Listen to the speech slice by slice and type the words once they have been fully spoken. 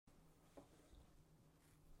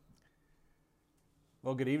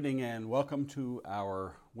Well, good evening and welcome to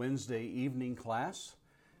our Wednesday evening class,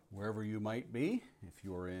 wherever you might be. If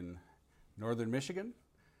you're in northern Michigan,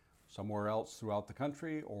 somewhere else throughout the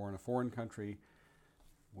country, or in a foreign country,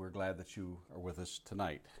 we're glad that you are with us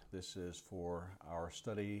tonight. This is for our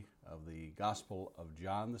study of the Gospel of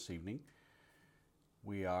John this evening.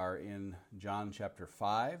 We are in John chapter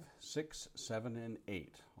 5, 6, 7, and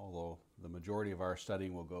 8, although the majority of our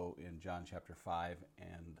studying will go in John chapter 5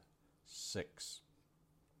 and 6.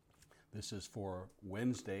 This is for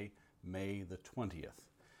Wednesday, May the 20th.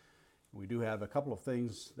 We do have a couple of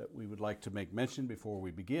things that we would like to make mention before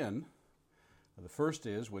we begin. The first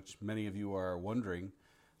is, which many of you are wondering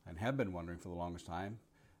and have been wondering for the longest time,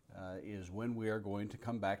 is when we are going to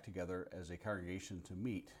come back together as a congregation to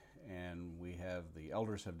meet. And the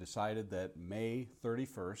elders have decided that May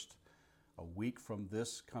 31st, a week from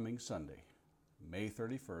this coming Sunday, May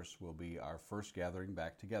 31st will be our first gathering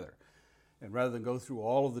back together. And rather than go through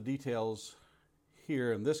all of the details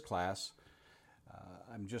here in this class,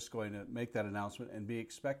 I'm just going to make that announcement and be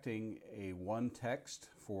expecting a one text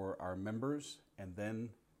for our members and then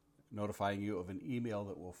notifying you of an email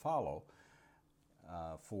that will follow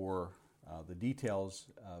for the details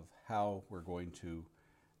of how we're going to,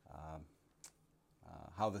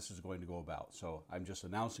 how this is going to go about. So I'm just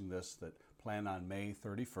announcing this, that plan on May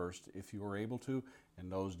 31st if you are able to,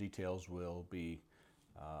 and those details will be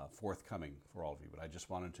forthcoming for all of you. But I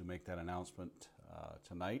just wanted to make that announcement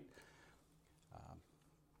tonight.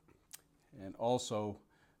 And also,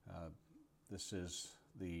 this is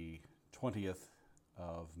the 20th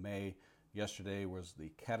of May. Yesterday was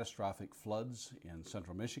the catastrophic floods in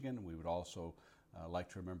central Michigan. We would also like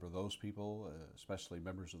to remember those people, especially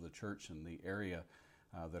members of the church in the area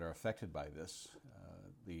that are affected by this.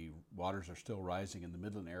 The waters are still rising in the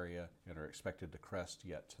Midland area and are expected to crest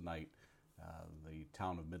yet tonight. The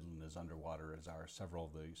town of Midland is underwater, as are several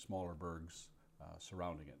of the smaller burgs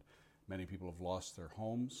surrounding it. Many people have lost their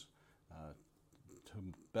homes. To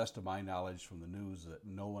best of my knowledge from the news, that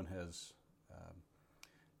no one has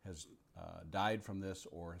died from this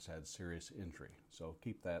or has had serious injury. So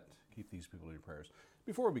keep these people in your prayers.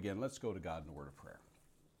 Before we begin, let's go to God in a word of prayer.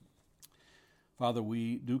 Father,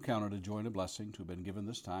 we do count it a joy and a blessing to have been given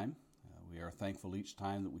this time. We are thankful each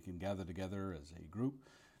time that we can gather together as a group,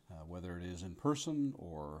 whether it is in person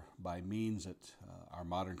or by means that our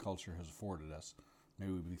modern culture has afforded us. May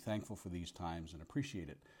we be thankful for these times and appreciate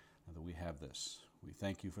it that we have this. We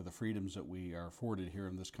thank you for the freedoms that we are afforded here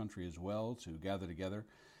in this country as well to gather together.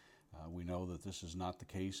 We know that this is not the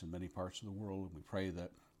case in many parts of the world, and we pray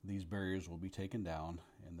that these barriers will be taken down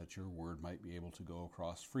and that your word might be able to go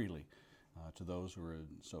across freely to those who are in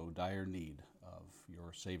so dire need of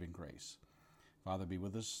your saving grace. Father, be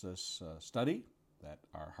with us this study, that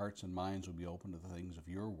our hearts and minds will be open to the things of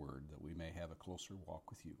your word, that we may have a closer walk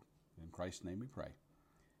with you. In Christ's name we pray.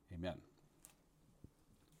 Amen.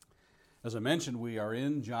 As I mentioned, we are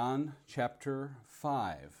in John chapter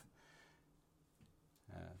 5.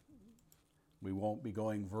 We won't be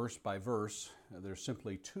going verse by verse. There's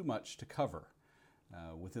simply too much to cover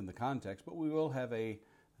within the context, but we will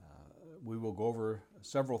go over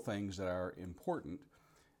several things that are important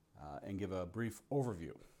and give a brief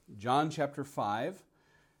overview. John chapter 5,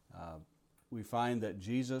 we find that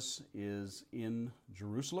Jesus is in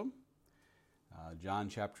Jerusalem. John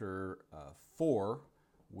chapter 4,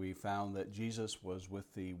 we found that Jesus was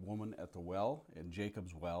with the woman at the well, in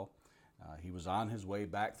Jacob's well. He was on his way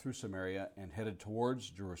back through Samaria and headed towards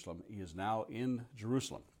Jerusalem. He is now in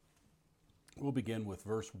Jerusalem. We'll begin with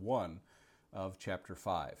verse 1 of chapter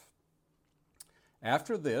 5.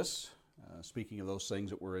 After this, speaking of those things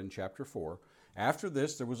that were in chapter 4, after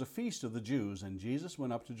this there was a feast of the Jews, and Jesus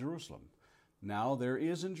went up to Jerusalem. Now there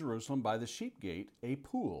is in Jerusalem by the sheep gate a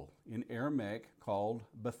pool in Aramaic called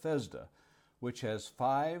Bethesda, which has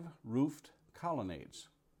 5 roofed colonnades.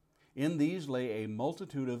 In these lay a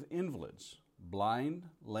multitude of invalids, blind,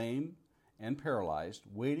 lame, and paralyzed,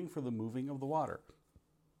 waiting for the moving of the water.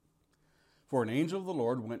 For an angel of the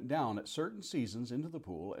Lord went down at certain seasons into the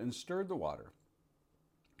pool and stirred the water.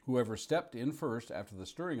 Whoever stepped in first after the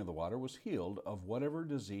stirring of the water was healed of whatever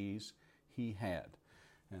disease he had.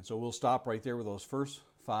 And so we'll stop right there with those first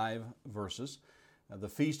 5 verses. The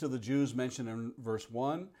feast of the Jews mentioned in verse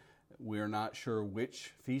 1. We are not sure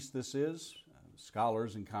which feast this is.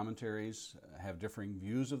 Scholars and commentaries have differing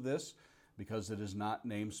views of this because it is not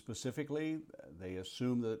named specifically. They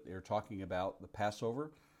assume that they're talking about the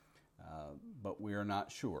Passover, but we are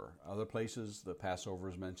not sure. Other places the Passover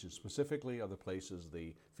is mentioned specifically. Other places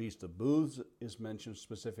the Feast of Booths is mentioned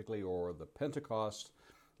specifically, or the Pentecost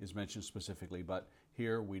is mentioned specifically. But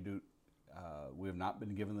here we do We have not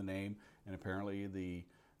been given the name, and apparently the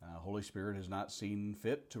Holy Spirit has not seen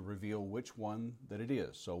fit to reveal which one that it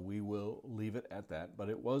is. So we will leave it at that. But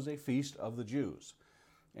it was a feast of the Jews.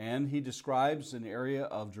 And he describes an area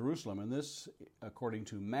of Jerusalem, and this, according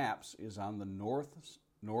to maps, is on the north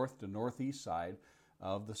to northeast side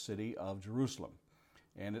of the city of Jerusalem.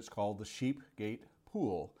 And it's called the Sheep Gate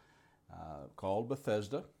Pool, called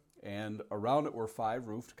Bethesda. And around it were 5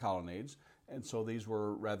 roofed colonnades. And so these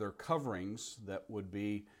were rather coverings that would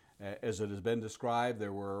be, as it has been described,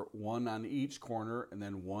 there were one on each corner and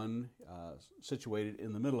then one situated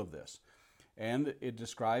in the middle of this. And it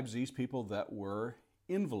describes these people that were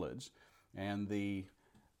invalids. And the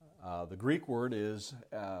Greek word is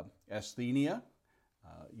asthenia.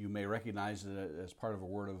 You may recognize it as part of a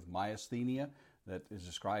word of myasthenia that is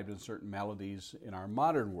described in certain maladies in our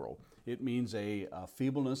modern world. It means a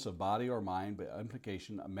feebleness of body or mind, by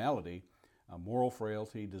implication a malady, a moral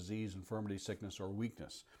frailty, disease, infirmity, sickness, or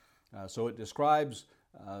weakness. So it describes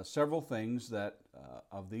several things that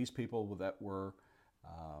of these people that were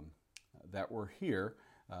here.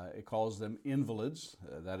 It calls them invalids.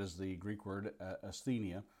 That is the Greek word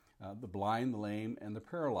asthenia. The blind, the lame, and the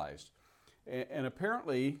paralyzed. And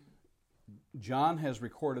apparently, John has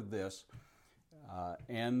recorded this,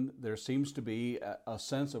 and there seems to be a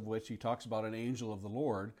sense of which he talks about an angel of the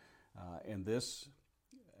Lord, and this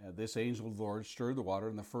angel of the Lord stirred the water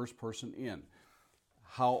and the first person in.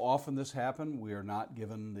 How often this happened, we are not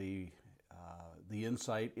given the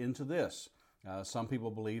insight into this. Some people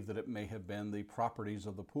believe that it may have been the properties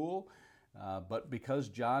of the pool, but because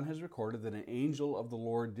John has recorded that an angel of the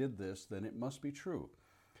Lord did this, then it must be true.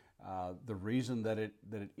 The reason that it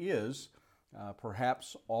is,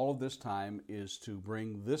 perhaps all of this time, is to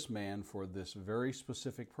bring this man for this very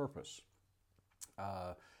specific purpose.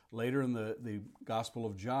 Later in the Gospel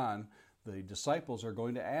of John, the disciples are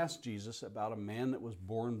going to ask Jesus about a man that was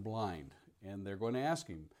born blind. And they're going to ask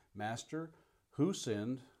him, Master, who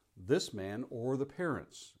sinned, this man or the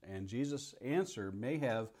parents? And Jesus' answer may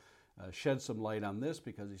have shed some light on this,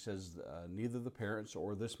 because he says neither the parents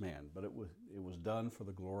or this man, but it was done for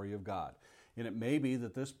the glory of God. And it may be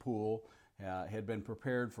that this pool had been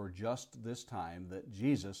prepared for just this time, that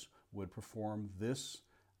Jesus would perform this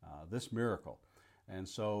miracle. And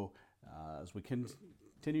so as we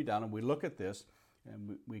continue down and we look at this,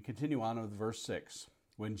 and we continue on with verse 6.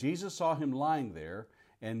 When Jesus saw him lying there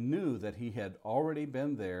and knew that he had already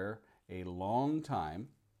been there a long time,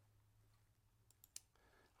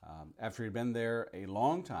 after he'd been there a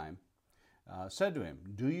long time, said to him,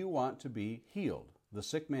 Do you want to be healed? The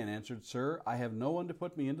sick man answered, Sir, I have no one to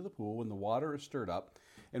put me into the pool when the water is stirred up,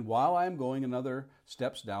 and while I am going, another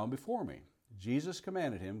steps down before me. Jesus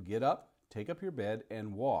commanded him, Get up, take up your bed,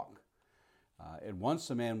 and walk. At once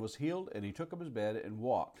the man was healed, and he took up his bed and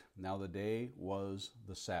walked. Now the day was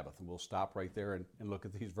the Sabbath. And we'll stop right there and look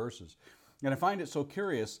at these verses. And I find it so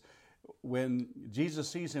curious when Jesus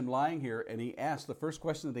sees him lying here, and the first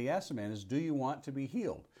question that he asks the man is, Do you want to be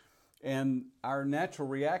healed? And our natural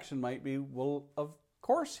reaction might be, well, of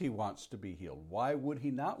course he wants to be healed. Why would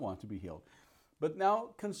he not want to be healed? But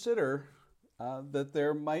now consider that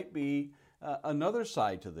there might be another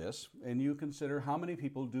side to this, and you consider how many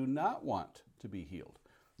people do not want to be healed.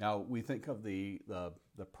 Now, we think of the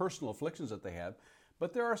personal afflictions that they have,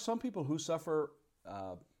 but there are some people who suffer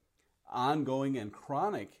ongoing and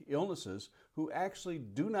chronic illnesses who actually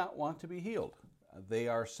do not want to be healed. They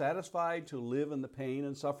are satisfied to live in the pain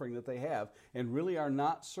and suffering that they have, and really are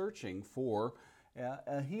not searching for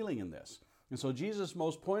a healing in this. And so Jesus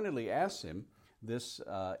most pointedly asks him this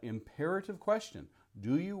imperative question,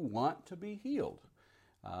 Do you want to be healed?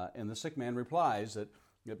 And the sick man replies that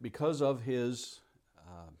because of his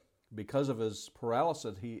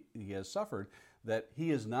paralysis he has suffered, that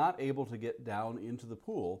he is not able to get down into the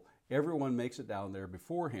pool. Everyone makes it down there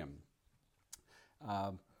before him.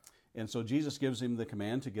 And so Jesus gives him the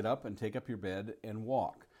command to get up and take up your bed and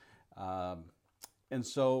walk. And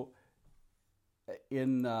so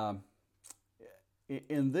in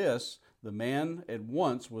this, the man at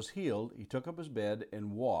once was healed. He took up his bed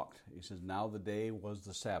and walked. He says, now the day was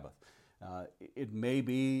the Sabbath. It may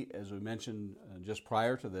be, as we mentioned just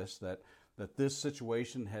prior to this, that this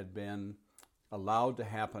situation had been allowed to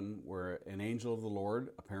happen where an angel of the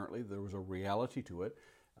Lord, apparently there was a reality to it,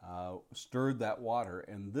 stirred that water.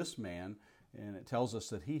 And this man, and it tells us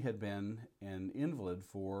that he had been an invalid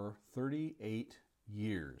for 38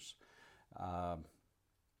 years.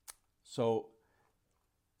 So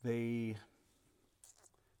I'm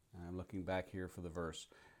looking back here for the verse.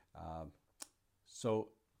 So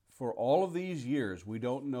for all of these years, we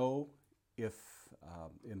don't know if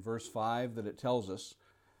in verse 5 that it tells us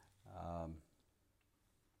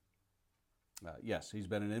Yes, he's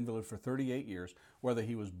been an invalid for 38 years. Whether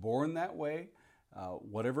he was born that way,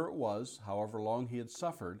 whatever it was, however long he had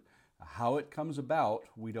suffered, how it comes about,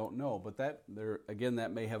 we don't know. But that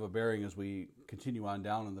may have a bearing as we continue on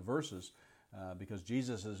down in the verses, because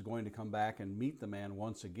Jesus is going to come back and meet the man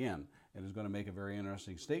once again, and is going to make a very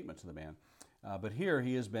interesting statement to the man. But here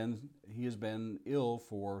he has been ill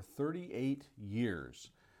for 38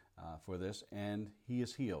 years for this, and he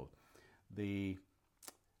is healed. Let's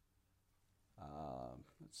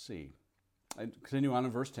see. I continue on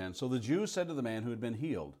in verse 10. So the Jews said to the man who had been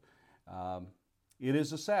healed, "It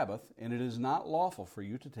is a Sabbath, and it is not lawful for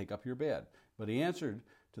you to take up your bed." But he answered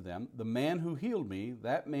to them, "The man who healed me,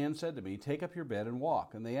 that man said to me, 'Take up your bed and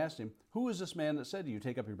walk.'" And they asked him, "Who is this man that said to you,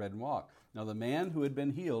 'Take up your bed and walk'?" Now the man who had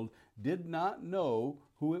been healed did not know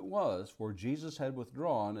who it was, for Jesus had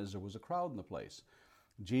withdrawn, as there was a crowd in the place.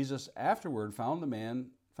 Jesus afterward found him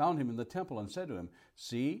in the temple and said to him,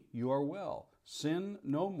 "See, you are well. Sin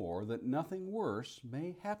no more, that nothing worse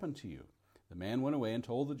may happen to you." The man went away and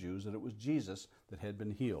told the Jews that it was Jesus that had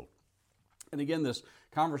been healed. And again, this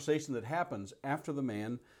conversation that happens after the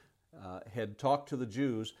man had talked to the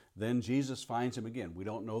Jews, then Jesus finds him again. We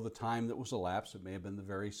don't know the time that was elapsed. It may have been the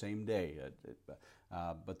very same day,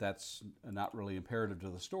 but that's not really imperative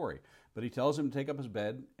to the story. But he tells him to take up his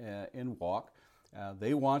bed and walk.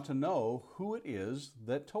 They want to know who it is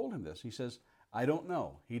that told him this. He says, "I don't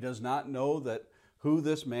know." He does not know who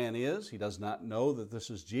this man is. He does not know that this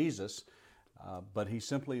is Jesus, but he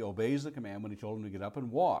simply obeys the command when he told him to get up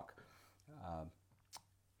and walk.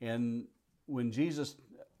 And when Jesus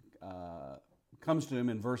comes to him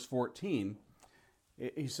in verse 14,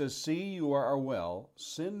 he says, "See, you are well.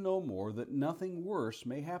 Sin no more, that nothing worse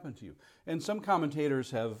may happen to you." And some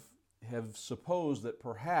commentators have supposed that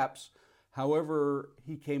perhaps, however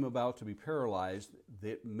he came about to be paralyzed,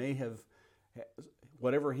 that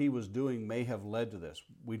whatever he was doing may have led to this.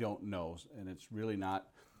 We don't know, and it's really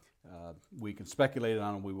not. We can speculate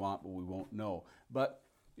on it we want, but we won't know. But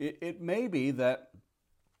it may be that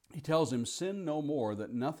he tells him, "Sin no more,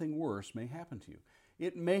 that nothing worse may happen to you."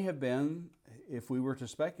 It may have been, if we were to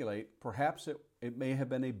speculate, perhaps it may have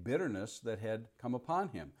been a bitterness that had come upon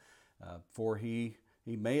him. For he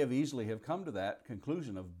may have easily have come to that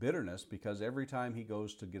conclusion of bitterness, because every time he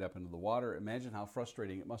goes to get up into the water, imagine how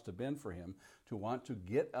frustrating it must have been for him to want to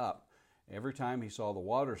get up every time he saw the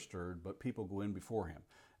water stirred, but people go in before him.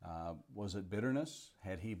 Was it bitterness?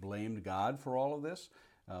 Had he blamed God for all of this?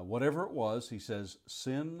 Whatever it was, he says,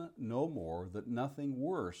 "Sin no more, that nothing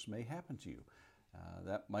worse may happen to you."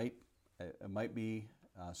 That might be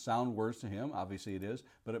sound words to him. Obviously it is.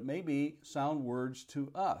 But it may be sound words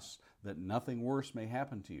to us, that nothing worse may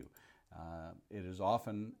happen to you. It has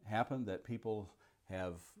often happened that people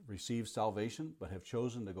have received salvation but have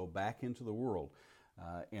chosen to go back into the world,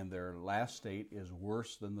 and their last state is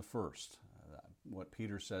worse than the first. What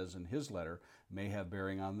Peter says in his letter may have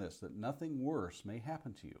bearing on this, that nothing worse may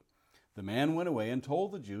happen to you. The man went away and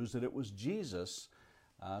told the Jews that it was Jesus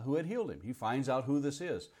who had healed him. He finds out who this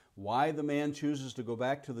is. Why the man chooses to go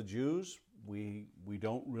back to the Jews, we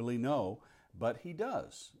don't really know, but he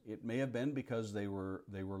does. It may have been because they were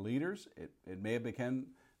leaders. It may have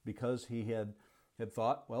been because he had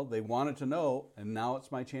thought, well, they wanted to know, and now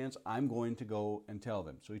it's my chance. I'm going to go and tell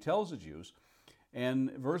them. So he tells the Jews. And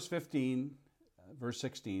verse 16,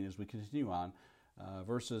 as we continue on,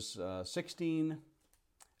 verses 16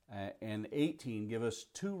 and 18 give us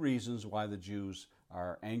two reasons why the Jews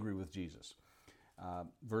are angry with Jesus.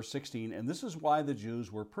 Verse 16, "And this is why the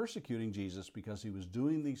Jews were persecuting Jesus, because he was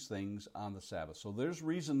doing these things on the Sabbath." So there's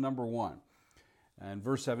reason number one. And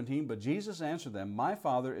verse 17, "But Jesus answered them, 'My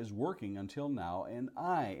Father is working until now, and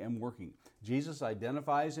I am working.'" Jesus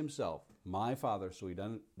identifies himself, my Father, so he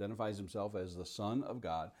identifies himself as the Son of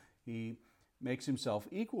God. He makes himself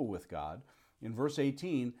equal with God. In verse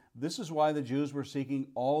 18, "This is why the Jews were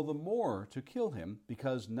seeking all the more to kill him,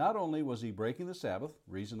 because not only was he breaking the Sabbath,"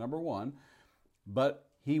 reason number one,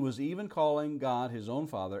 "but he was even calling God his own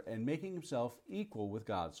Father and making himself equal with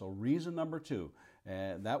God." So reason number two,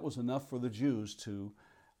 that was enough for the Jews to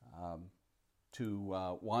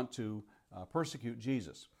want to persecute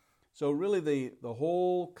Jesus. So really the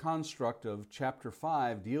whole construct of chapter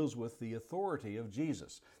 5 deals with the authority of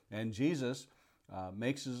Jesus. And Jesus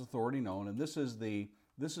makes his authority known, and this is the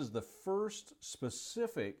first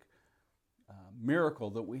specific miracle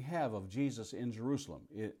that we have of Jesus in Jerusalem.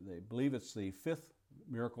 They believe it's the fifth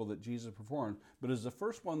miracle that Jesus performed, but it's the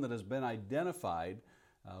first one that has been identified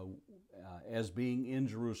as being in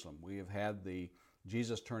Jerusalem. We have had the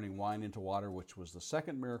Jesus turning wine into water, which was the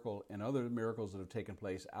second miracle, and other miracles that have taken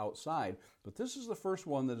place outside. But this is the first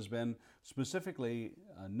one that has been specifically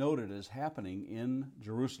noted as happening in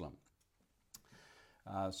Jerusalem.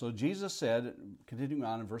 So Jesus said, continuing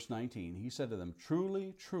on in verse 19, he said to them,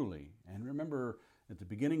 "Truly, truly," and remember at the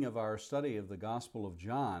beginning of our study of the Gospel of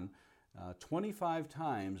John, 25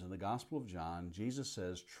 times in the Gospel of John, Jesus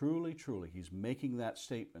says, "Truly, truly." He's making that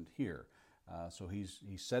statement here. So he's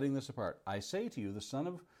setting this apart. "I say to you, the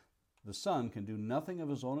Son can do nothing of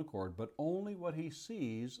his own accord, but only what he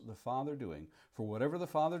sees the Father doing. For whatever the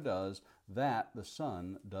Father does, that the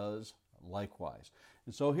Son does likewise."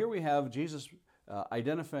 And so here we have Jesus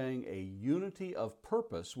identifying a unity of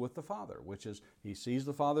purpose with the Father, which is he sees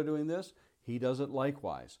the Father doing this, he does it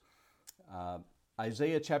likewise.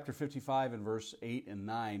 Isaiah chapter 55 and verse 8 and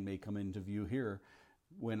 9 may come into view here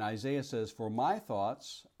when Isaiah says, "For my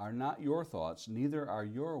thoughts are not your thoughts, neither are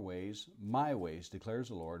your ways my ways, declares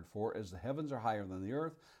the Lord. For as the heavens are higher than the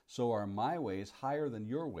earth, so are my ways higher than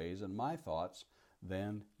your ways, and my thoughts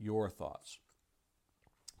than your thoughts."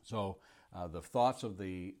 So the thoughts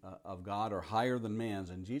of God are higher than man's,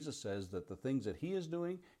 and Jesus says that the things that he is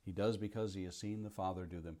doing, he does because he has seen the Father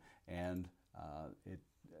do them, and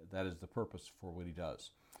that is the purpose for what he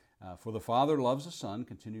does. "For the Father loves the Son,"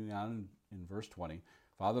 continuing on in verse 20,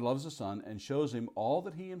 "Father loves the Son and shows him all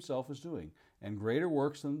that he himself is doing, and greater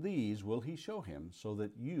works than these will he show him, so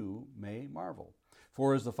that you may marvel.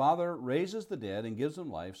 For as the Father raises the dead and gives them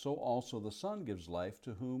life, so also the Son gives life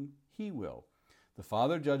to whom he will. The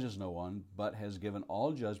Father judges no one, but has given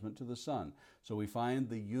all judgment to the Son." So we find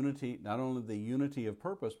the unity, not only the unity of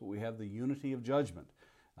purpose, but we have the unity of judgment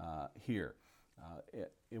here.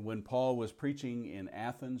 When Paul was preaching in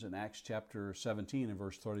Athens in Acts chapter 17 and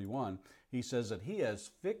verse 31, he says that he has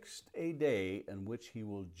fixed a day in which he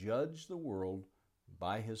will judge the world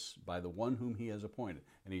by the one whom he has appointed.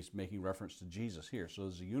 And he's making reference to Jesus here. So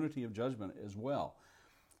there's a unity of judgment as well.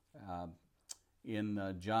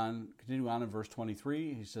 In John, continuing on in verse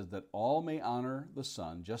 23, he says that all may honor the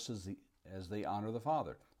Son just as they honor the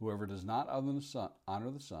Father. Whoever does not honor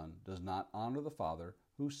the Son does not honor the Father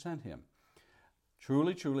who sent him.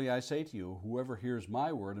 "Truly, truly, I say to you, whoever hears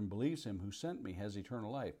my word and believes him who sent me has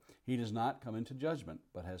eternal life. He does not come into judgment,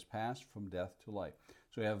 but has passed from death to life."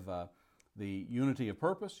 So we have the unity of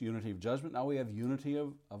purpose, unity of judgment. Now we have unity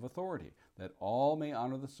of authority, that all may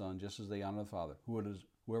honor the Son just as they honor the Father.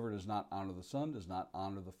 Whoever does not honor the Son does not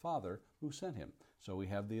honor the Father who sent him. So we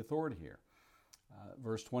have the authority here.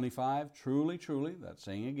 Verse 25, "Truly, truly," that's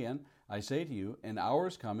saying again, "I say to you, an hour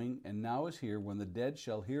is coming, and now is here, when the dead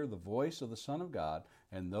shall hear the voice of the Son of God,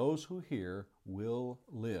 and those who hear will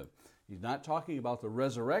live." He's not talking about the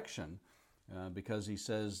resurrection, because he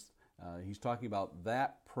says he's talking about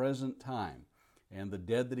that present time. And the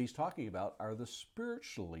dead that he's talking about are the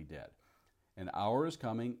spiritually dead. "An hour is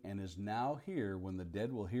coming and is now here when the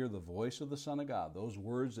dead will hear the voice of the Son of God," those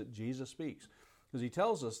words that Jesus speaks. Because he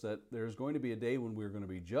tells us that there's going to be a day when we're going to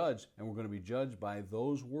be judged, and we're going to be judged by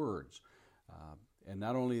those words. And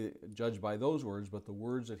not only judged by those words, but the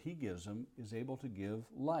words that he gives them is able to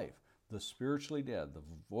give life. The spiritually dead, the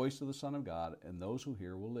voice of the Son of God, and those who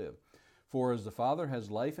hear will live. "For as the Father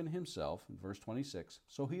has life in himself," in verse 26,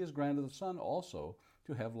 "so he has granted the Son also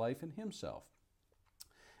to have life in himself.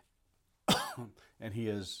 And he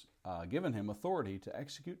has given him authority to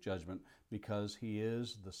execute judgment, because he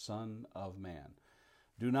is the Son of Man.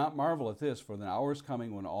 Do not marvel at this, for the hour is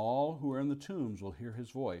coming when all who are in the tombs will hear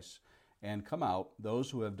his voice and come out,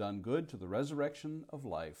 those who have done good to the resurrection of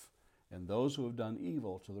life, and those who have done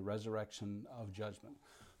evil to the resurrection of judgment."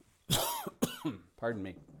 Pardon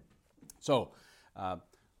me. So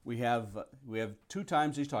we have two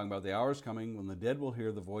times he's talking about the hour is coming when the dead will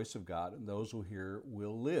hear the voice of God, and those who hear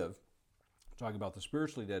will live. Talking about the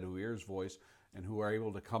spiritually dead who hear his voice and who are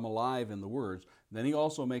able to come alive in the words. Then he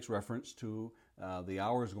also makes reference to the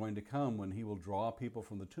hour is going to come when he will draw people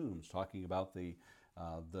from the tombs, talking about the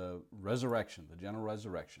resurrection, the general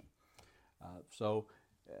resurrection. So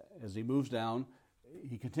as he moves down,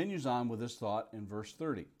 he continues on with this thought in verse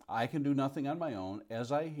 30. "I can do nothing on my own.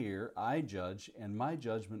 As I hear, I judge, and my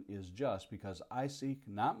judgment is just, because I seek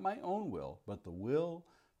not my own will, but the will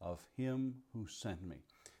of him who sent me."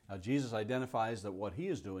 Now, Jesus identifies that what he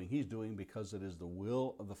is doing, he's doing because it is the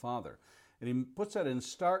will of the Father. And he puts that in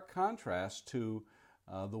stark contrast to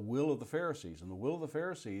the will of the Pharisees. And the will of the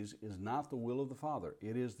Pharisees is not the will of the Father.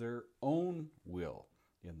 It is their own will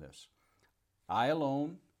in this.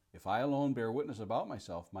 If I alone bear witness about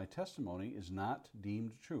myself, my testimony is not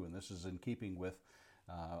deemed true. And this is in keeping with,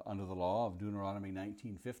 under the law of Deuteronomy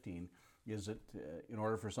 19:15, is that in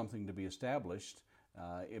order for something to be established,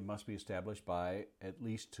 it must be established by at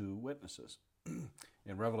least two witnesses.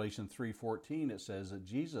 In Revelation 3:14, it says that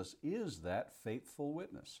Jesus is that faithful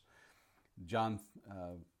witness. John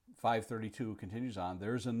 5:32 continues on,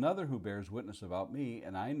 "There is another who bears witness about me,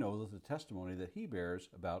 and I know that the testimony that he bears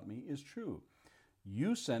about me is true.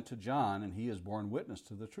 You sent to John, and he has borne witness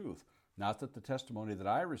to the truth. Not that the testimony that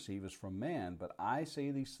I receive is from man, but I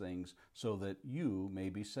say these things so that you may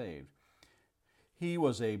be saved. He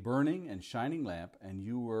was a burning and shining lamp, and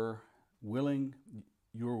you were willing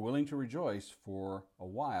to rejoice for a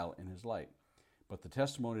while in his light. But the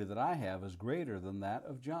testimony that I have is greater than that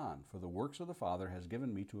of John, for the works of the Father has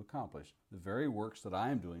given me to accomplish. The very works that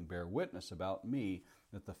I am doing bear witness about me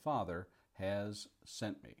that the Father has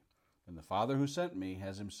sent me. And the Father who sent me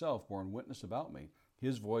has himself borne witness about me.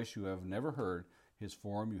 His voice you have never heard, his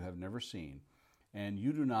form you have never seen. And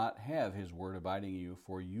you do not have his word abiding in you,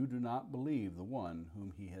 for you do not believe the one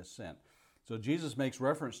whom he has sent." So Jesus makes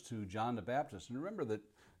reference to John the Baptist. And remember that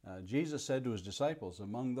Jesus said to his disciples,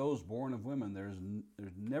 among those born of women, there's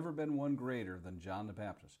never been one greater than John the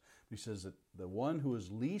Baptist. He says that the one who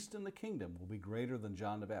is least in the kingdom will be greater than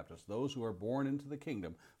John the Baptist. Those who are born into the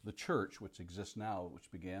kingdom, the church, which exists now, which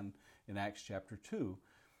began in Acts chapter 2,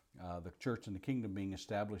 the church and the kingdom being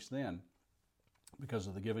established then because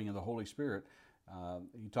of the giving of the Holy Spirit.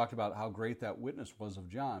 He talked about how great that witness was of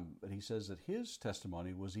John, but he says that his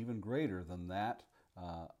testimony was even greater than that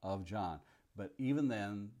of John. But even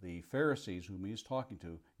then, the Pharisees whom he is talking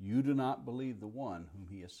to, you do not believe the one whom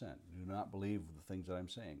he has sent. You do not believe the things that I'm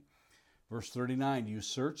saying. Verse 39, "You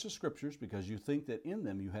search the Scriptures because you think that in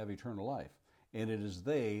them you have eternal life, and it is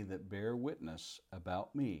they that bear witness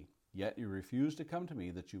about me. Yet you refuse to come to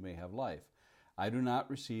me that you may have life. I do not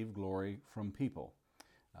receive glory from people.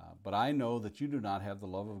 But I know that you do not have the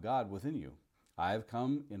love of God within you. I have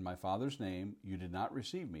come in my Father's name. You did not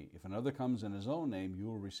receive me. If another comes in his own name, you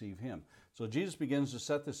will receive him." So Jesus begins to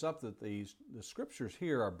set this up that the Scriptures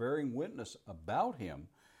here are bearing witness about him,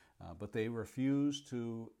 but they refuse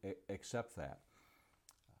to accept that.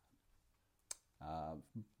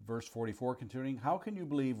 Verse 44 continuing, "How can you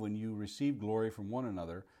believe when you receive glory from one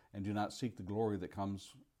another and do not seek the glory that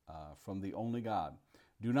comes from the only God?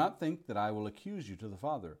 Do not think that I will accuse you to the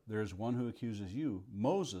Father. There is one who accuses you,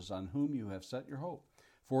 Moses, on whom you have set your hope.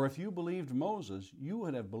 For if you believed Moses, you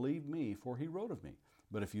would have believed me, for he wrote of me.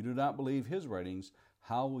 But if you do not believe his writings,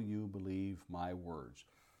 how will you believe my words?"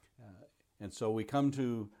 And so we come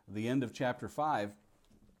to the end of chapter 5.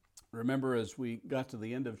 Remember, as we got to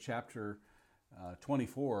the end of chapter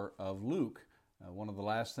 24 of Luke, one of the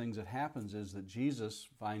last things that happens is that Jesus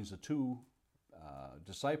finds the two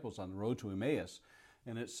disciples on the road to Emmaus.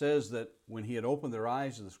 And it says that when he had opened their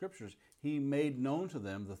eyes to the Scriptures, he made known to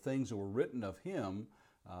them the things that were written of him,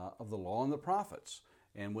 of the law and the prophets.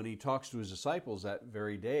 And when he talks to his disciples that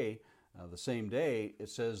very day, the same day, it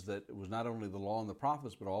says that it was not only the law and the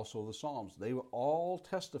prophets, but also the Psalms. They were all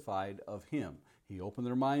testified of him. He opened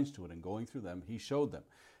their minds to it, and going through them, he showed them.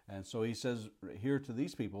 And so he says here to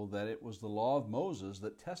these people that it was the law of Moses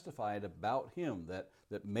that testified about him,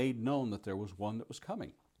 that made known that there was one that was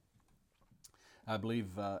coming. I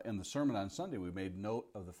believe in the sermon on Sunday we made note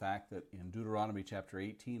of the fact that in Deuteronomy chapter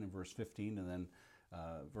 18 and verse 15 and then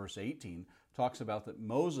verse 18 talks about that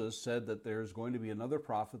Moses said that there's going to be another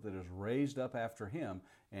prophet that is raised up after him,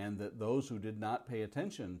 and that those who did not pay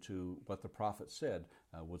attention to what the prophet said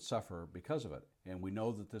would suffer because of it. And we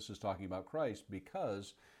know that this is talking about Christ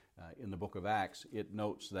because in the book of Acts it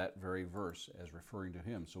notes that very verse as referring to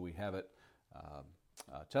him. So we have it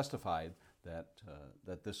testified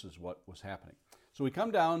that this is what was happening. So we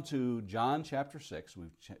come down to John chapter 6.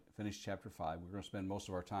 We've finished chapter 5. We're going to spend most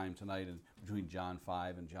of our time tonight between John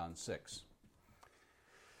 5 and John 6.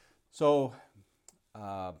 So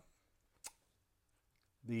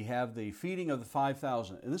we have the feeding of the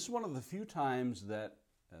 5,000. And this is one of the few times that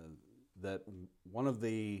one of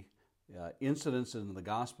the incidents in the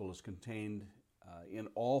gospel is contained in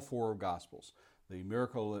all four Gospels. The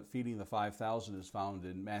miracle of feeding the 5,000 is found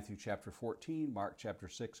in Matthew chapter 14, Mark chapter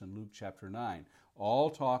 6, and Luke chapter 9. All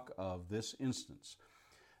talk of this instance.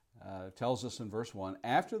 It tells us in verse 1,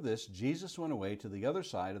 "After this, Jesus went away to the other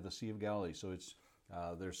side of the Sea of Galilee." So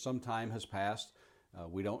there's some time has passed.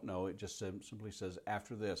 We don't know. It just simply says,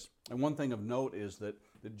 "after this." And one thing of note is that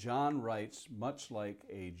John writes, much like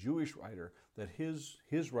a Jewish writer, that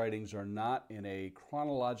his writings are not in a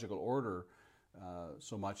chronological order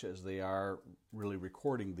so much as they are really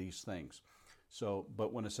recording these things. So,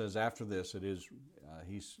 but when it says "after this," it is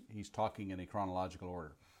he's talking in a chronological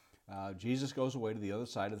order. Jesus goes away to the other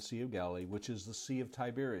side of the Sea of Galilee, which is the Sea of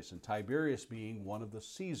Tiberias, and Tiberias being one of the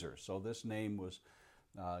Caesars. So this name was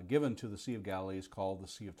given to the Sea of Galilee is called the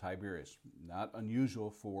Sea of Tiberias. Not unusual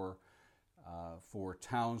for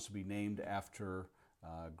towns to be named after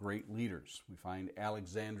great leaders. We find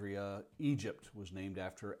Alexandria, Egypt, was named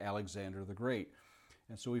after Alexander the Great.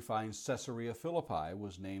 And so we find Caesarea Philippi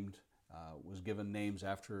was given names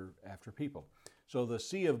after people. So the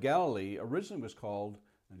Sea of Galilee originally was called,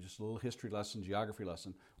 and just a little history lesson, geography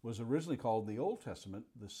lesson, was originally called in the Old Testament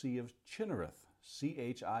the Sea of Chinnereth,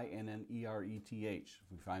 Chinnereth.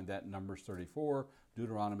 We find that in Numbers 34,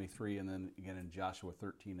 Deuteronomy 3, and then again in Joshua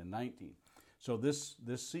 13 and 19. So this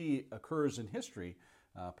sea occurs in history.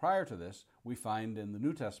 Prior to this, we find in the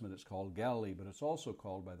New Testament it's called Galilee, but it's also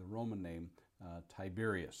called by the Roman name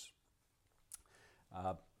Tiberias.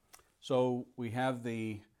 So we have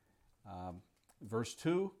the verse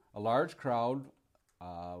 2, a large crowd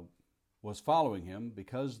was following him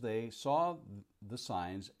because they saw the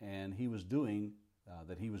signs and he was doing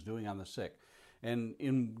on the sick. And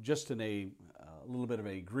in a little bit of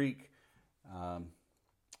a Greek, a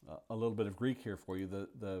little bit of Greek here for you.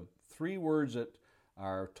 The three words that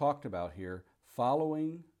are talked about here,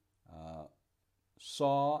 following,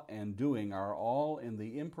 saw, and doing, are all in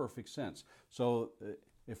the imperfect sense. So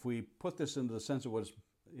if we put this into the sense of what it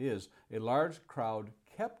is, a large crowd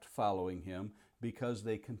kept following him because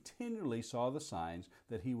they continually saw the signs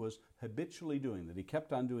that he was habitually doing, that he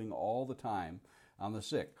kept on doing all the time on the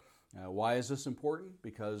sick. Why is this important?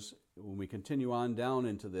 Because when we continue on down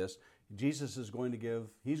into this, Jesus is going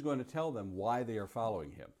to tell them why they are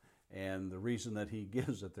following him. And the reason that he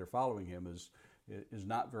gives that they're following him is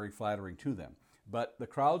not very flattering to them. But the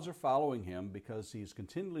crowds are following him because he's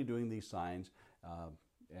continually doing these signs,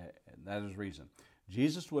 and that is the reason.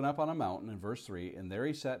 Jesus went up on a mountain in verse 3, and there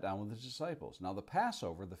he sat down with his disciples. Now the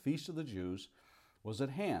Passover, the feast of the Jews, was at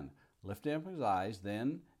hand. Lifting up his eyes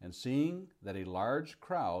then, and seeing that a large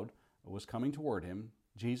crowd was coming toward him,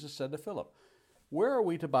 Jesus said to Philip, "Where are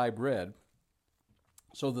we to buy bread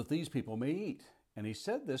so that these people may eat?" And he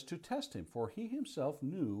said this to test him, for he himself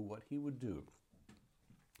knew what he would do.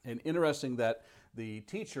 And interesting that the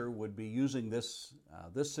teacher would be using this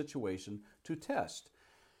situation to test.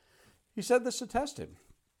 He said this to test him.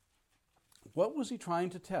 What was he trying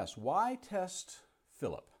to test? Why test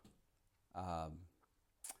Philip?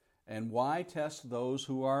 And why test those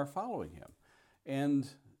who are following him?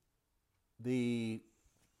 And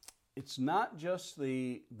it's not just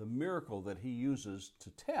the miracle that he uses to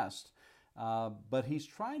test, but he's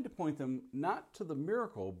trying to point them not to the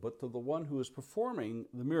miracle, but to the one who is performing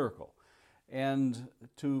the miracle, and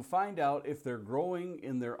to find out if they're growing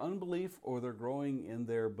in their unbelief or they're growing in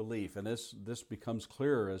their belief. And this becomes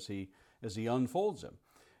clearer as he unfolds them.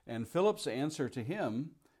 And Philip's answer to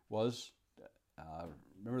him was,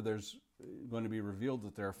 remember, there's going to be revealed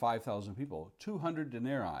that there are 5,000 people. 200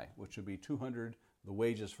 denarii, which would be 200, the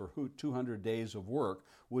wages for 200 days of work,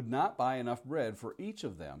 would not buy enough bread for each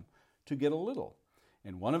of them to get a little.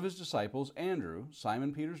 And one of his disciples, Andrew,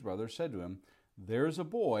 Simon Peter's brother, said to him, "There is a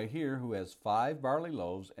boy here who has 5 barley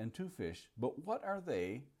loaves and 2 fish, but what are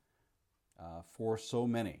they for so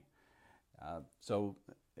many?" So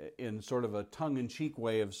in sort of a tongue-in-cheek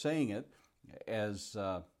way of saying it, as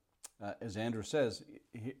Andrew says,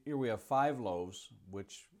 here we have 5 loaves,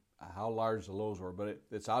 which how large the loaves were, but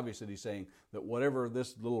it's obvious that he's saying that whatever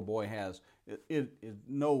this little boy has,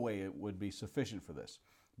 no way it would be sufficient for this.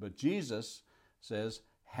 But Jesus says,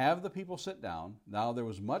 "Have the people sit down." Now there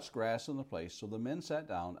was much grass in the place, so the men sat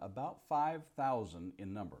down, about 5,000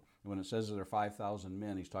 in number. And when it says that there are 5,000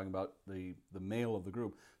 men, he's talking about the male of the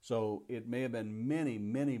group. So it may have been many,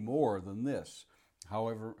 many more than this.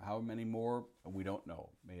 However, how many more, we don't know.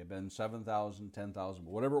 It may have been 7,000, 10,000,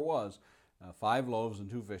 but whatever it was, 5 loaves and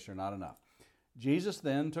 2 fish are not enough. Jesus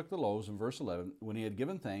then took the loaves, in verse 11. When he had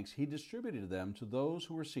given thanks, he distributed them to those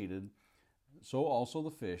who were seated, so also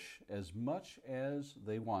the fish, as much as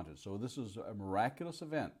they wanted. So this is a miraculous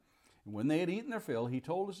event. And when they had eaten their fill, he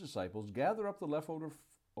told his disciples, "Gather up the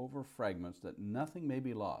leftover fragments, that nothing may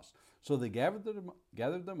be lost." So they gathered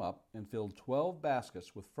them up and filled 12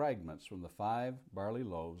 baskets with fragments from the 5 barley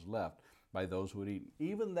loaves left by those who had eaten.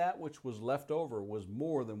 Even that which was left over was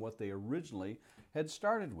more than what they originally had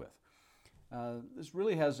started with. This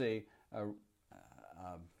really has a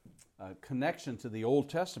connection to the Old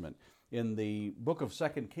Testament. In the book of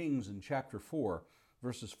 2 Kings in chapter 4,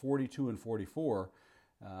 verses 42 and 44,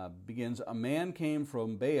 begins, "A man came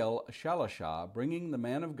from Baal Shalishah, bringing the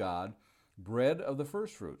man of God bread of the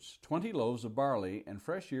firstfruits, 20 loaves of barley, and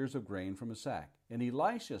fresh ears of grain from a sack. And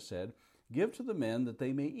Elisha said, 'Give to the men that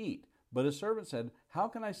they may eat.' But his servant said, 'How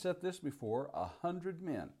can I set this before 100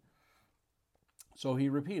 men?' So he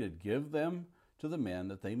repeated, 'Give them to the men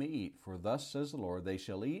that they may eat. For thus says the Lord, they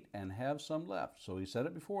shall eat and have some left. So he set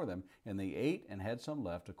it before them, and they ate and had some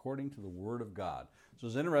left according to the word of God. So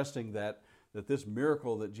it's interesting that this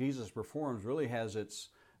miracle that Jesus performs really has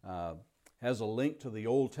a link to the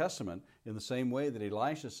Old Testament in the same way that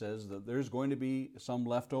Elisha says that there's going to be some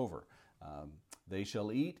left over. They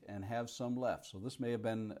shall eat and have some left. So this may have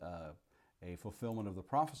been a fulfillment of the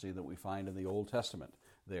prophecy that we find in the Old Testament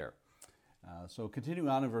there. So continuing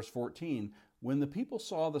on in verse 14, when the people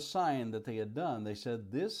saw the sign that they had done, they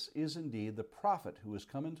said, "This is indeed the prophet who is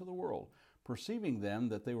come into the world." Perceiving then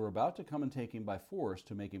that they were about to come and take him by force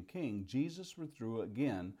to make him king, Jesus withdrew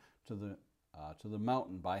again to the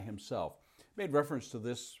mountain by himself. Made reference to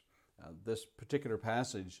this particular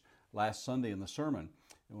passage last Sunday in the sermon,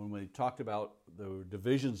 and when we talked about the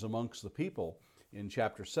divisions amongst the people in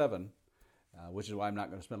chapter 7, which is why I'm not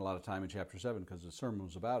going to spend a lot of time in chapter 7 because the sermon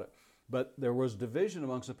was about it. But there was division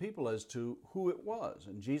amongst the people as to who it was,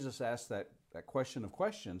 and Jesus asked that question of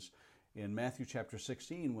questions in Matthew chapter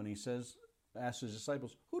 16 when he asked his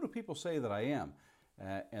disciples, "Who do people say that I am?"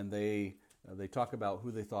 And they talk about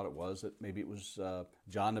who they thought it was, that maybe it was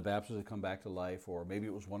John the Baptist had come back to life, or maybe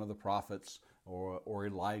it was one of the prophets, or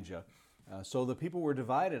Elijah. So the people were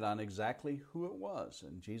divided on exactly who it was.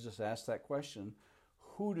 And Jesus asked that question,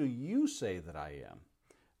 "Who do you say that I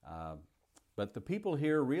am?" But the people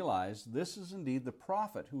here realize this is indeed the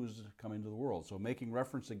prophet who is coming to the world. So making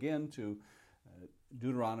reference again to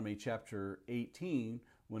Deuteronomy chapter 18,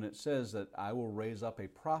 when it says that I will raise up a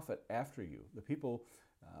prophet after you. The people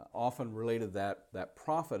often related that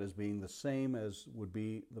prophet as being the same as would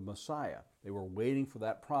be the Messiah. They were waiting for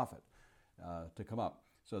that prophet to come up.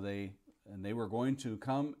 So they were going to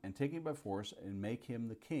come and take him by force and make him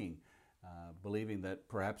the king, believing that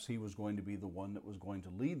perhaps he was going to be the one that was going to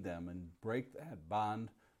lead them and break that bond,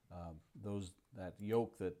 that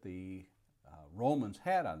yoke that the Romans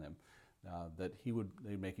had on them, that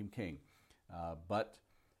they'd make him king. But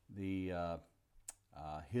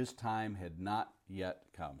his time had not yet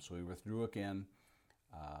come, so he withdrew again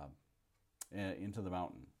into the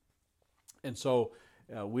mountain. And so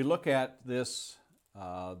we look at this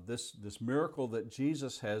miracle that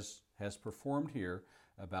Jesus has performed here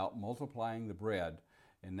about multiplying the bread.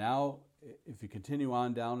 And now, if you continue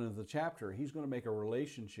on down into the chapter, he's going to make a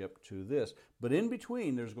relationship to this. But in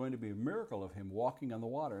between, there's going to be a miracle of him walking on the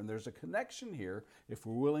water. And there's a connection here, if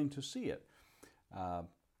we're willing to see it.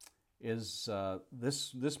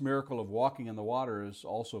 This miracle of walking in the water is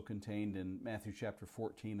also contained in Matthew chapter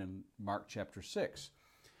 14 and Mark chapter 6.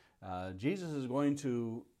 Jesus is going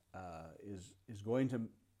to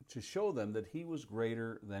show them that he was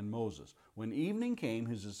greater than Moses. When evening came,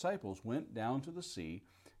 his disciples went down to the sea,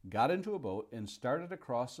 got into a boat, and started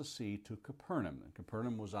across the sea to Capernaum. And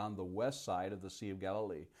Capernaum was on the west side of the Sea of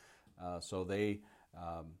Galilee. So they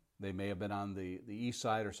may have been on the east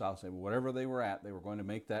side or south side, whatever they were at, they were going to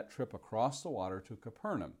make that trip across the water to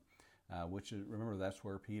Capernaum, which is, remember, that's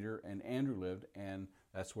where Peter and Andrew lived, and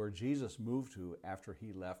that's where Jesus moved to after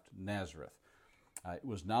he left Nazareth. It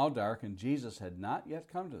was now dark, and Jesus had not yet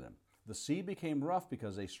come to them. The sea became rough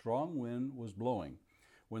because a strong wind was blowing.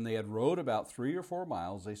 When they had rowed about 3 or 4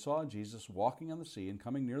 miles, they saw Jesus walking on the sea and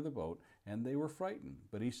coming near the boat, and they were frightened.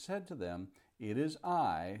 But he said to them, "It is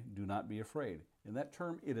I, do not be afraid." And that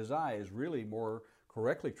term, "it is I," is really more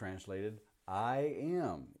correctly translated, "I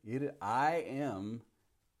am." I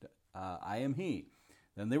am he.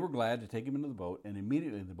 Then they were glad to take him into the boat, and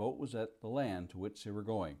immediately the boat was at the land to which they were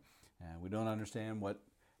going. We don't understand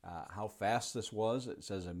how fast this was. It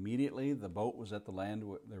says immediately the boat was at the land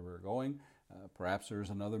where they were going. Perhaps there's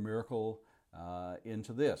another miracle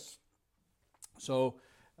into this. So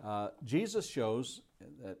Jesus shows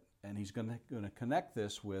that, and he's going to connect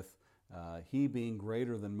this with he being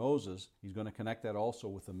greater than Moses. He's going to connect that also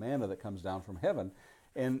with the manna that comes down from heaven.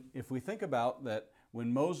 And if we think about that,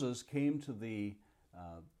 when Moses came to the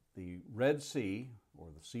Red Sea, or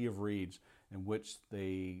the Sea of Reeds, in which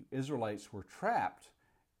the Israelites were trapped,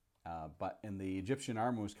 and the Egyptian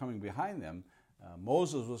army was coming behind them,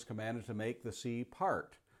 Moses was commanded to make the sea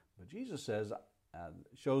part. But Jesus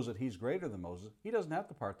shows that he's greater than Moses. He doesn't have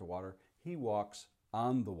to part the water. He walks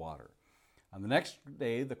on the water. On the next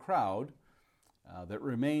day, the crowd that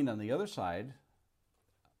remained on the other side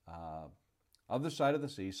of the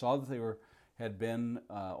sea saw that there had been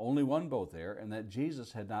only one boat there, and that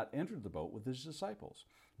Jesus had not entered the boat with his disciples,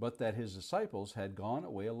 but that his disciples had gone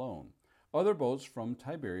away alone. Other boats from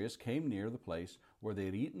Tiberias came near the place where they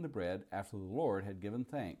had eaten the bread after the Lord had given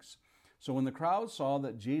thanks. So when the crowd saw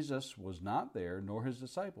that Jesus was not there, nor his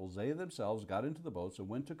disciples, they themselves got into the boats and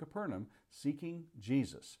went to Capernaum, seeking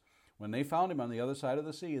Jesus. When they found him on the other side of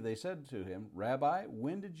the sea, they said to him, Rabbi,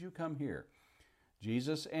 when did you come here?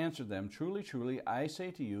 Jesus answered them, Truly, truly, I say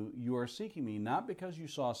to you, you are seeking me not because you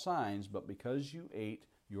saw signs, but because you ate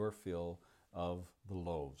your fill of the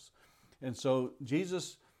loaves. And so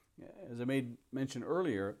Jesus, as I made mention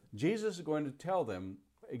earlier, Jesus is going to tell them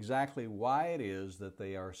exactly why it is that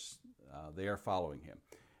they are following him.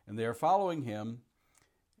 And they are following him.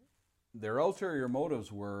 Their ulterior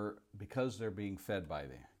motives were because they're being fed by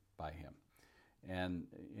him. And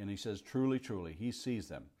he says, truly, truly, he sees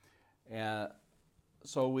them. And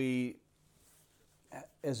so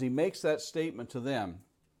as he makes that statement to them,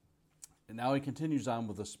 and now he continues on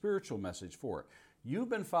with a spiritual message for it. You've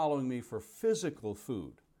been following me for physical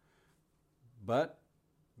food, but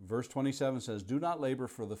verse 27 says, Do not labor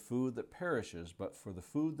for the food that perishes, but for the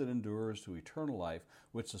food that endures to eternal life,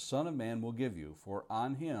 which the Son of Man will give you, for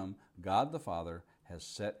on him God the Father has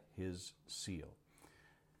set his seal.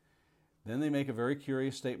 Then they make a very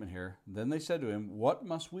curious statement here. Then they said to him, What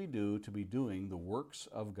must we do to be doing the works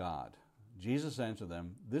of God? Jesus answered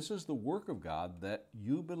them, This is the work of God, that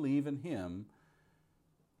you believe in him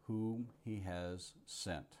whom he has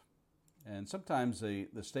sent. And sometimes the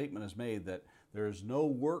statement is made that there is no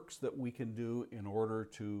works that we can do in order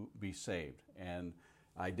to be saved, and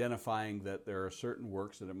identifying that there are certain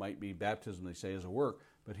works, that it might be baptism, they say, is a work.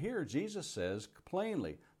 But here Jesus says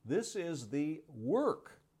plainly, this is the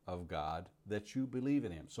work of God, that you believe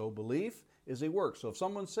in him. So belief is a work. So if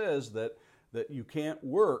someone says that you can't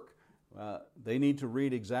work, they need to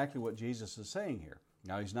read exactly what Jesus is saying here.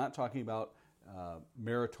 Now, he's not talking about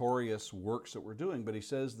meritorious works that we're doing, but he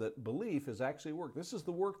says that belief is actually work. This is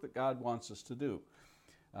the work that God wants us to do.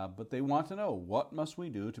 But they want to know, what must we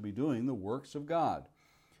do to be doing the works of God?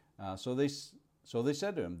 So they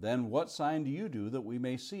said to him, Then what sign do you do that we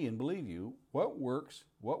may see and believe you? What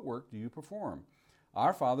work do you perform?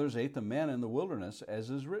 Our fathers ate the manna in the wilderness, as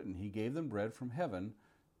is written, He gave them bread from heaven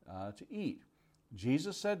to eat.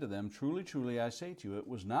 Jesus said to them, Truly, truly, I say to you, it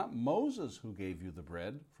was not Moses who gave you the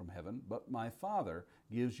bread from heaven, but my Father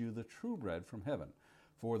gives you the true bread from heaven.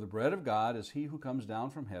 For the bread of God is he who comes down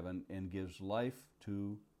from heaven and gives life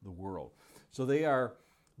to the world. So they are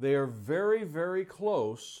very, very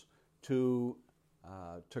close to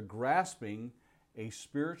grasping a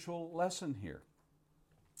spiritual lesson here.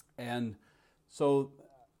 And so,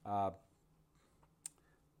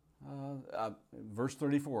 verse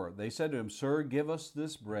 34, they said to him, Sir, give us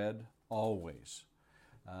this bread always.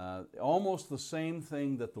 Almost the same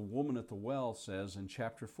thing that the woman at the well says in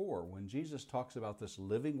chapter 4, when Jesus talks about this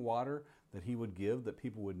living water that he would give, that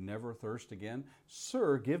people would never thirst again.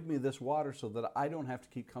 Sir, give me this water so that I don't have to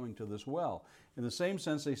keep coming to this well. In the same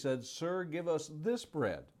sense, they said, Sir, give us this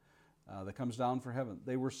bread that comes down from heaven.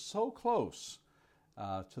 They were so close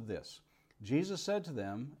to this. Jesus said to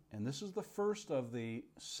them, and this is the first of the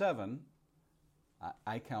 7,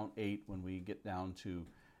 I count 8 when we get down to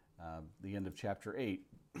the end of chapter 8,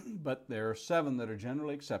 but there are 7 that are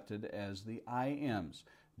generally accepted as the I ams.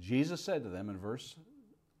 Jesus said to them in verse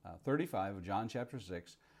 35 of John chapter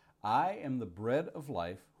 6, I am the bread of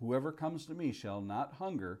life. Whoever comes to me shall not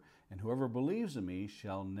hunger, and whoever believes in me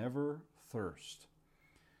shall never thirst.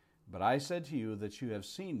 But I said to you that you have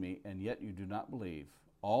seen me, and yet you do not believe.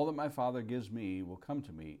 All that my Father gives me will come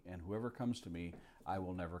to me, and whoever comes to me I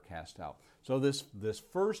will never cast out. So this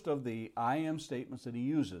first of the I am statements that he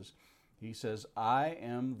uses, he says, I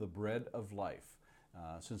am the bread of life.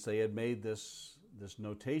 Since they had made this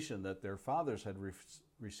notation that their fathers had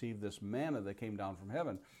received this manna that came down from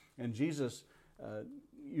heaven, and Jesus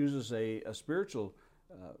uses a spiritual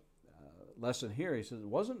lesson here. He says, it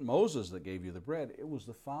wasn't Moses that gave you the bread, it was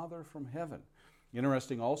the Father from heaven.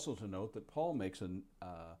 Interesting also to note that Paul makes a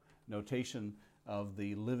notation of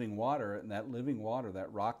the living water, and that living water,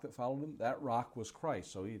 that rock that followed him, that rock was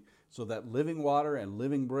Christ. So that living water and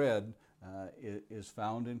living bread is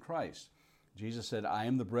found in Christ. Jesus said, I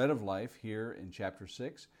am the bread of life here in chapter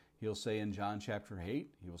 6. He'll say in John chapter 8,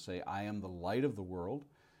 he will say, I am the light of the world.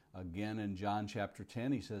 Again in John chapter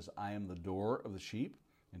 10, he says, I am the door of the sheep.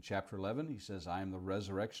 In chapter 11, he says, I am the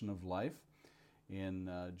resurrection of life.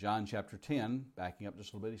 In John chapter 10, backing up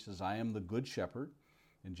just a little bit, he says, I am the good shepherd.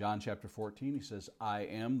 In John chapter 14, he says, I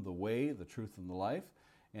am the way, the truth, and the life.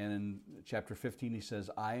 And in chapter 15, he says,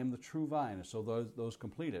 I am the true vine. And so those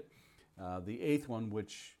complete it. The 8th one,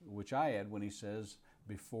 which I add, when he says,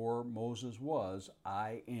 before Moses was,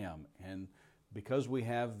 I am. And because we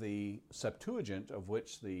have the Septuagint, of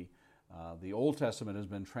which the Old Testament has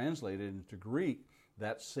been translated into Greek,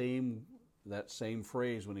 that same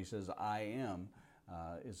phrase when he says, I am,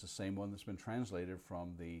 is the same one that's been translated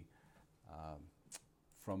from the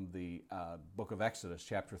from the book of Exodus,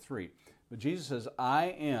 chapter 3. But Jesus says, I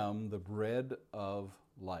am the bread of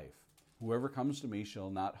life. Whoever comes to me shall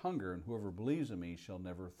not hunger, and whoever believes in me shall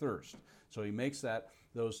never thirst. So he makes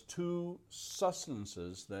those two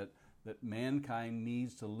sustenances that mankind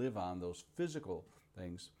needs to live on, those physical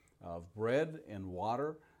things of bread and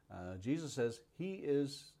water. Jesus says he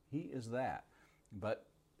is that. But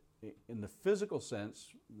in the physical sense,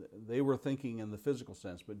 they were thinking in the physical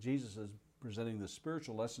sense, but Jesus is presenting the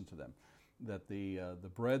spiritual lesson to them, that the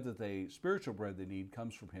bread spiritual bread they need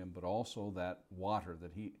comes from him, but also that water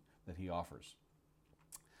that he offers.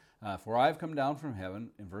 For I have come down from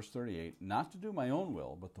heaven, in verse 38, not to do my own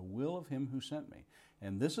will, but the will of him who sent me.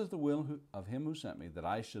 And this is the will of him who sent me, that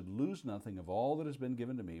I should lose nothing of all that has been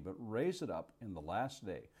given to me, but raise it up in the last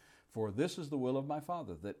day. For this is the will of my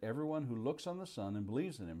Father, that everyone who looks on the Son and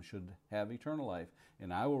believes in him should have eternal life,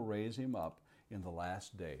 and I will raise him up in the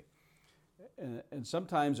last day. And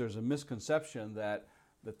sometimes there's a misconception that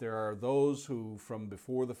there are those who, from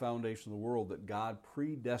before the foundation of the world, that God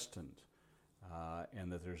predestined, and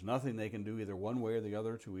that there's nothing they can do either one way or the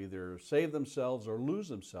other to either save themselves or lose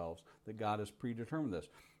themselves, that God has predetermined this.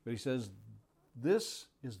 But he says, this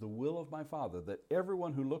is the will of my Father, that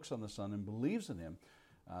everyone who looks on the Son and believes in him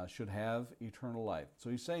should have eternal life. So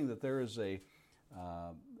he's saying that there is a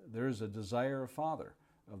desire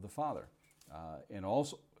of the Father, and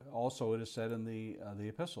also it is said in the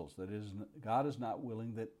epistles that God is not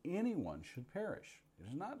willing that anyone should perish. It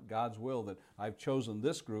is not God's will that I've chosen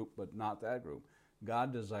this group but not that group.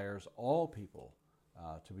 God desires all people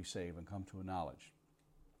to be saved and come to a knowledge.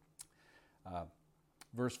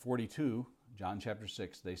 Verse 42, John chapter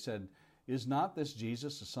 6, they said, is not this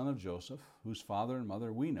Jesus, the son of Joseph, whose father and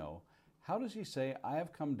mother we know? How does he say, I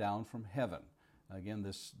have come down from heaven? Again,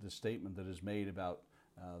 this statement that is made about,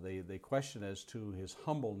 they question as to his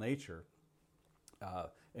humble nature,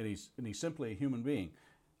 and he's simply a human being.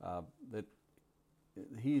 That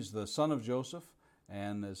he's the son of Joseph,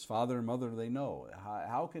 and his father and mother they know.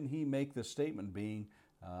 How can he make this statement being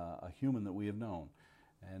a human that we have known?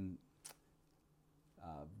 And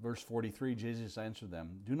verse 43, Jesus answered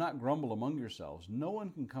them, do not grumble among yourselves. No one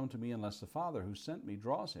can come to me unless the Father who sent me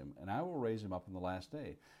draws him, and I will raise him up in the last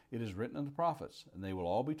day. It is written in the prophets, and they will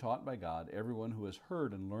all be taught by God. Everyone who has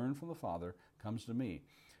heard and learned from the Father comes to me.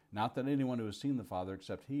 Not that anyone who has seen the Father,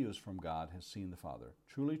 except he who is from God, has seen the Father.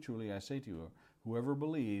 Truly, truly, I say to you, whoever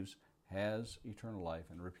believes has eternal life.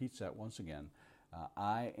 And repeats that once again.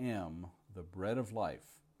 I am the bread of life.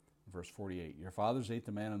 Verse 48, your fathers ate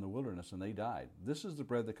the manna in the wilderness, and they died. This is the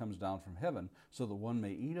bread that comes down from heaven, so that one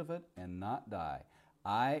may eat of it and not die.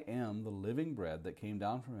 I am the living bread that came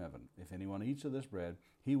down from heaven. If anyone eats of this bread,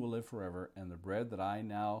 he will live forever, and the bread that I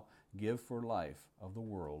now give for life of the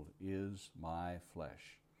world is my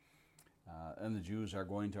flesh. And the Jews are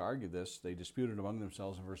going to argue this. They disputed among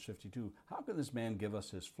themselves in verse 52, how can this man give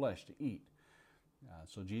us his flesh to eat?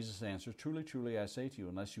 So Jesus answers, truly, truly, I say to you,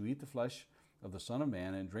 unless you eat the flesh of the Son of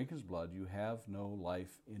Man and drink his blood, you have no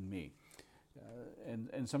life in me.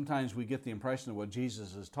 And sometimes we get the impression that what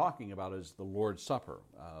Jesus is talking about is the Lord's Supper.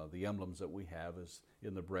 The emblems that we have is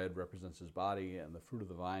in the bread represents his body, and the fruit of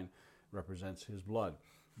the vine represents his blood.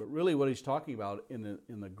 But really what he's talking about in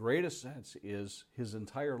the greatest sense is his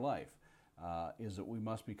entire life, is that we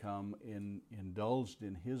must become indulged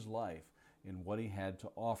in his life, in what he had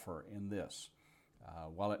to offer in this.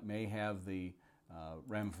 While it may have the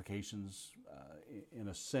ramifications in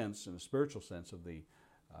a sense, in a spiritual sense of the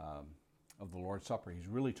Lord's Supper, he's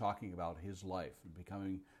really talking about his life and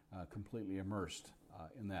becoming completely immersed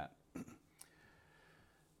in that.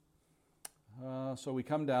 So we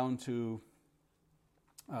come down to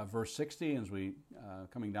verse 60, as we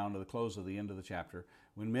coming down to the close of the end of the chapter.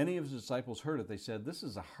 When many of his disciples heard it, they said, this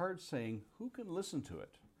is a hard saying, who can listen to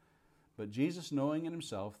it? But Jesus, knowing in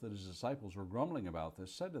himself that his disciples were grumbling about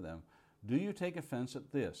this, said to them, do you take offense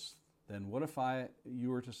at this? Then what if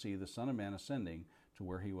you were to see the Son of Man ascending to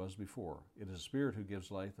where he was before? It is a spirit who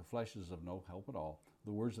gives life, the flesh is of no help at all.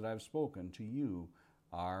 The words that I have spoken to you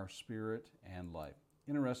are spirit and life.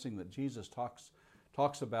 Interesting that Jesus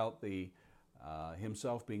talks about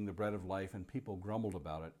himself being the bread of life, and people grumbled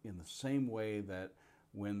about it in the same way that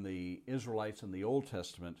when the Israelites in the Old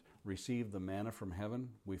Testament received the manna from heaven,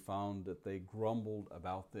 we found that they grumbled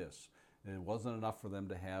about this. And it wasn't enough for them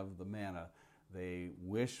to have the manna. They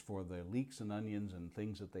wished for the leeks and onions and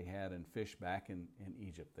things that they had and fish back in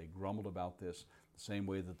Egypt. They grumbled about this the same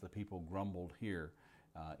way that the people grumbled here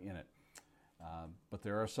in it. But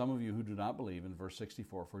there are some of you who do not believe, in verse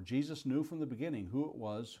 64. For Jesus knew from the beginning who it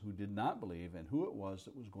was who did not believe and who it was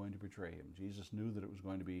that was going to betray him. Jesus knew that it was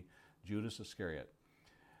going to be Judas Iscariot.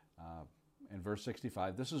 in verse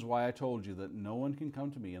 65, "This is why I told you that no one can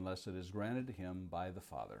come to me unless it is granted to him by the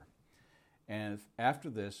Father." And after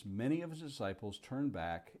this, many of his disciples turned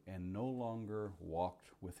back and no longer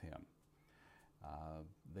walked with him.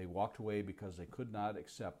 They walked away because they could not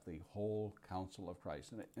accept the whole counsel of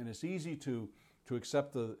Christ. And it's easy to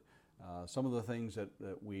accept some of the things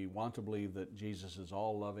that we want to believe, that Jesus is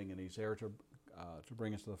all loving and he's there to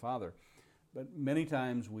bring us to the Father. But many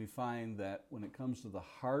times we find that when it comes to the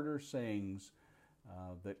harder sayings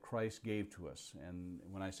that Christ gave to us, and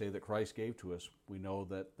when I say that Christ gave to us, we know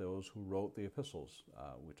that those who wrote the epistles,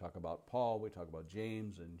 we talk about Paul, we talk about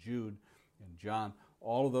James and Jude and John,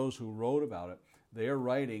 all of those who wrote about it, they are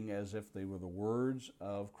writing as if they were the words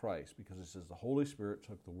of Christ, because it says the Holy Spirit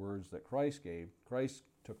took the words that Christ gave, Christ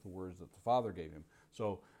took the words that the Father gave him.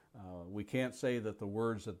 So we can't say that the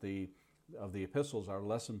words of the epistles are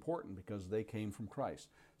less important because they came from Christ.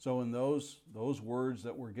 So in those words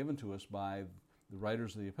that were given to us by the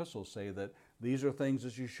writers of the epistles say that these are things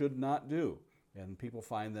that you should not do, and people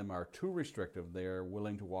find them are too restrictive. They are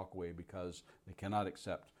willing to walk away because they cannot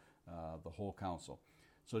accept the whole counsel.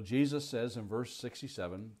 So Jesus says in verse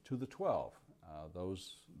 67 to the 12,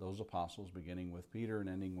 those apostles, beginning with Peter and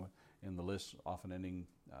ending with, in the list,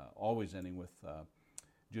 always ending with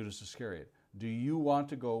Judas Iscariot, "Do you want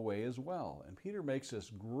to go away as well?" And Peter makes this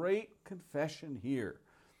great confession here,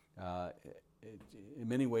 in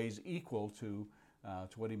many ways equal to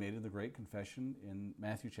what he made in the great confession in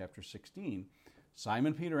Matthew chapter 16.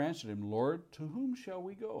 "Simon Peter answered him, 'Lord, to whom shall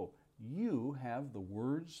we go? You have the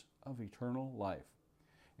words of eternal life.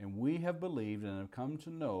 And we have believed and have come to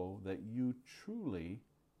know that you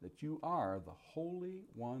are the Holy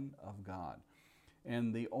One of God.'"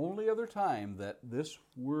 And the only other time that this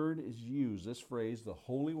word is used, this phrase, "the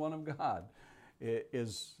Holy One of God,"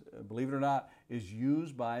 is, believe it or not, is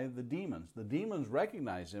used by the demons. The demons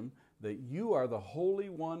recognize him, that you are the Holy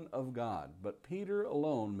One of God. But Peter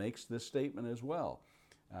alone makes this statement as well,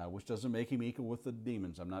 which doesn't make him equal with the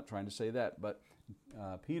demons. I'm not trying to say that, but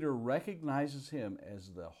Peter recognizes him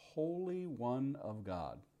as the Holy One of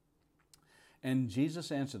God. "And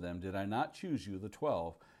Jesus answered them, 'Did I not choose you, the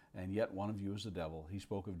 12, and yet one of you is the devil?' He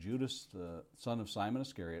spoke of Judas, the son of Simon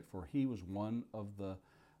Iscariot, for he was one of the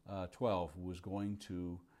 12 who was going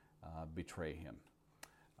to betray him."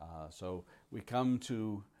 So we come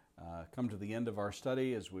to the end of our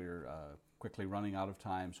study as we're quickly running out of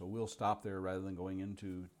time. So we'll stop there rather than going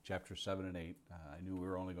into chapter 7 and 8. I knew we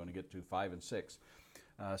were only going to get to 5 and 6.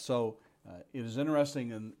 It is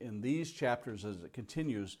interesting in these chapters as it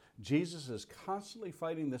continues, Jesus is constantly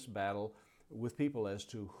fighting this battle with people as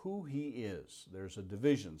to who he is. There's a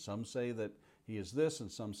division. Some say that he is this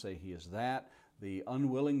and some say he is that. The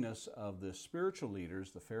unwillingness of the spiritual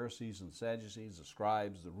leaders, the Pharisees and the Sadducees, the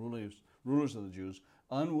scribes, the rulers of the Jews,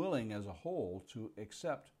 unwilling as a whole to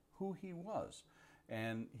accept who he was.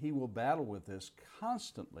 And he will battle with this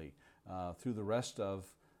constantly through the rest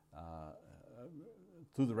of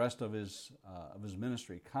his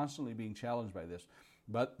ministry, constantly being challenged by this.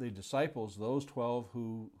 But the disciples, those 12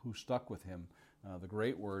 who stuck with him, the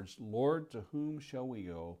great words, "Lord, to whom shall we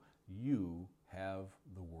go? You have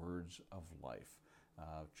the words of life."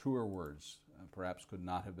 Truer words perhaps could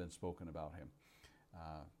not have been spoken about him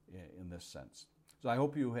in this sense. So I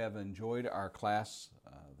hope you have enjoyed our class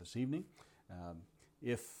this evening.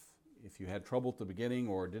 If you had trouble at the beginning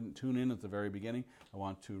or didn't tune in at the very beginning, I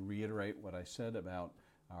want to reiterate what I said about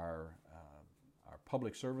our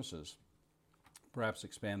public services. Perhaps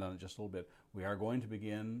expand on it just a little bit. We are going to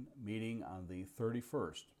begin meeting on the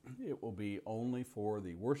 31st. It will be only for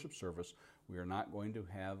the worship service. We are not going to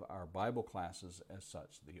have our Bible classes as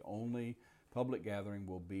such. The only public gathering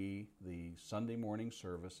will be the Sunday morning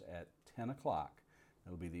service at 10 o'clock.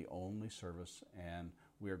 It'll be the only service, and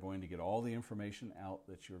we are going to get all the information out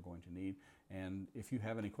that you're going to need. And if you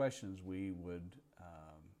have any questions, we would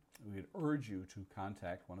urge you to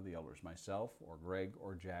contact one of the elders, myself or Greg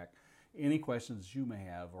or Jack. Any questions you may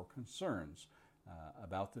have or concerns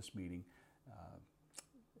about this meeting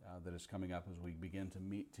that is coming up as we begin to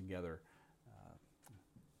meet together.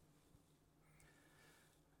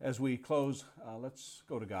 As we close, let's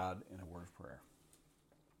go to God in a word of prayer.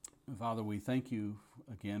 Father, we thank you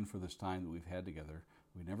again for this time that we've had together.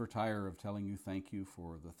 We never tire of telling you thank you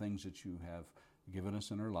for the things that you have given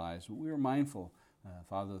us in our lives. But we are mindful,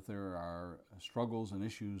 Father, that there are struggles and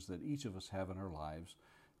issues that each of us have in our lives.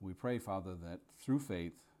 We pray, Father, that through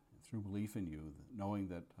faith, through belief in you, knowing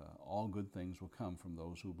that all good things will come from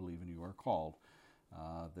those who believe in you are called,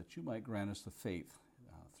 that you might grant us the faith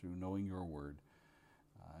through knowing your word,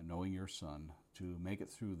 knowing your Son, to make it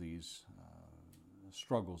through these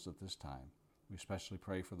struggles at this time. We especially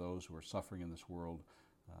pray for those who are suffering in this world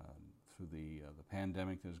through the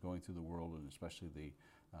pandemic that is going through the world, and especially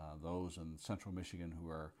those in central Michigan who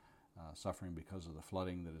are suffering because of the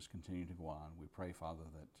flooding that is continuing to go on. We pray, Father,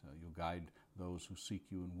 that you'll guide those who seek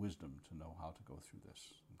you in wisdom to know how to go through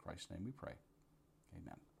this. In Christ's name we pray.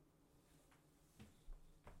 Amen.